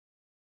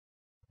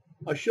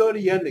I'll show you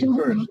the ending Don't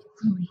first. look,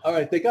 Chloe. All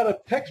right, they got a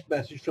text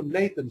message from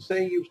Nathan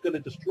saying he was going to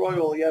destroy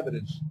all the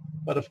evidence,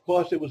 but of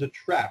course it was a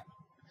trap.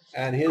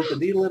 And here's the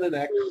needle in the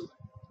neck,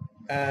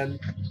 and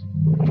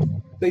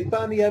they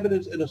found the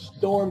evidence in a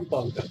storm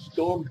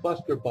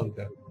buster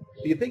bunker.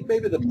 Do you think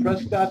maybe the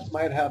Prescotts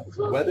might have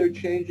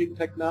weather-changing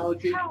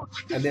technology,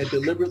 and they're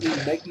deliberately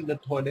making the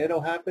tornado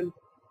happen?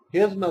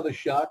 Here's another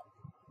shot.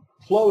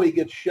 Chloe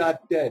gets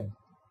shot dead,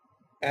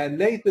 and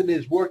Nathan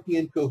is working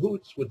in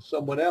cahoots with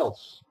someone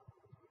else,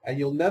 and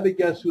you'll never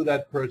guess who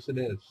that person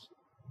is.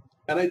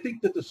 And I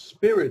think that the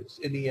spirits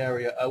in the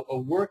area are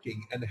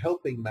working and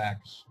helping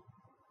Max.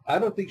 I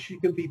don't think she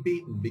can be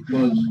beaten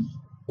because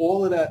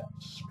all of that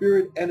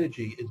spirit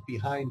energy is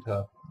behind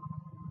her.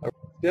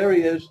 There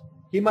he is.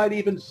 He might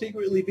even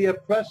secretly be a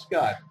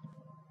Prescott.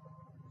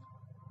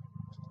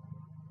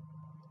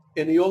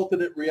 In the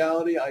alternate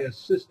reality, I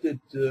assisted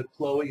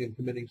Chloe in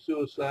committing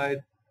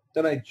suicide.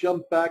 Then I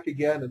jumped back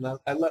again and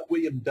I let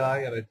William die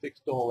and I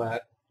fixed all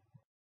that.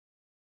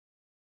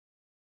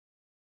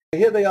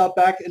 Here they are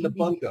back in the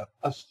bunker,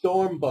 a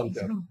storm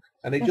bunker.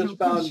 And they just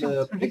found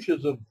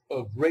pictures of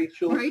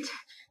Rachel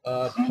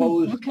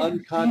posed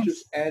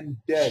unconscious and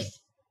dead.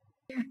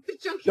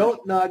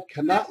 Don't Nod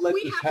cannot let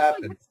this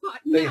happen.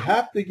 They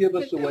have to give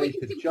us a way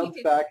to jump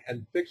back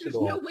and fix it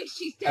all.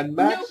 And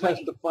Max has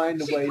to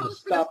find a way to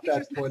stop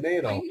that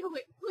tornado.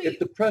 If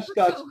the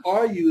Prescotts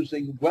are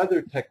using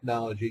weather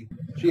technology,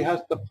 she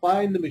has to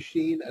find the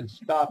machine and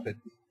stop it.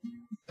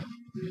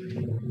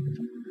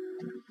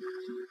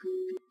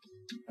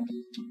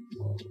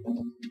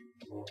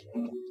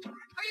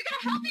 Are you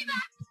gonna help me,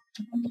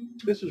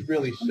 Max? This is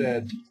really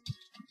sad.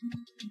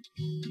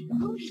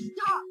 Oh,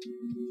 stop.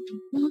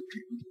 Look.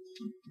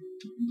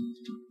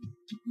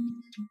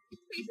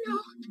 Please, no.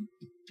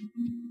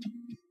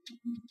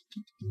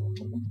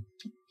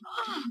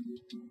 Oh,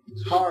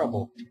 It's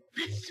horrible.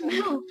 That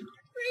smell.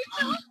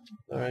 Rachel.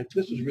 All right,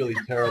 this is really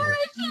terrible.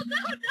 Rachel, no.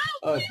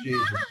 Oh,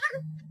 Jesus.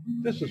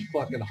 This is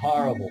fucking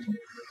horrible.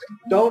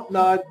 Don't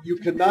Nod, you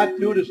cannot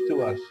do this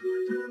to us.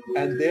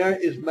 And there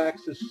is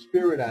Max's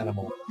spirit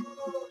animal,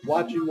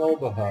 watching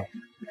over her.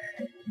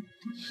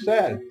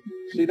 Sad.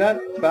 See that?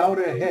 Bowed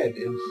her head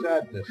in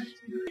sadness.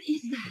 What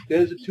is that?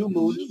 There's the two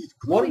moons. Jesus,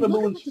 One of the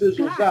Chloe, look moons at the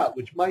fizzles sky. out,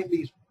 which might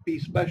be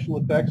special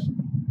effects,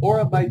 or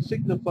it might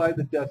signify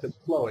the death of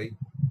Chloe.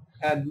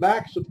 And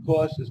Max, of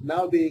course, is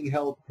now being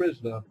held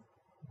prisoner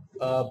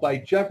by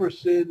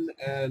Jefferson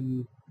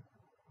and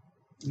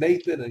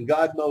Nathan and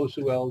God knows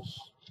who else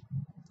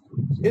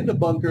in the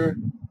bunker,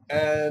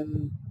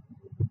 and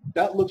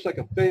that looks like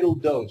a fatal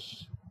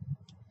dose.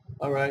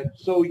 All right,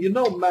 so you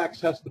know Max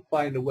has to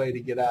find a way to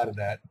get out of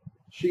that.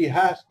 She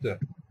has to.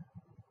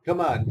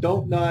 Come on,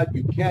 Don't Nod,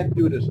 you can't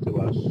do this to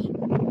us.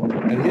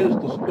 And here's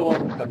the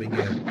storm coming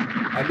in,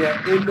 and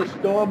they're in the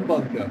storm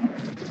bunker.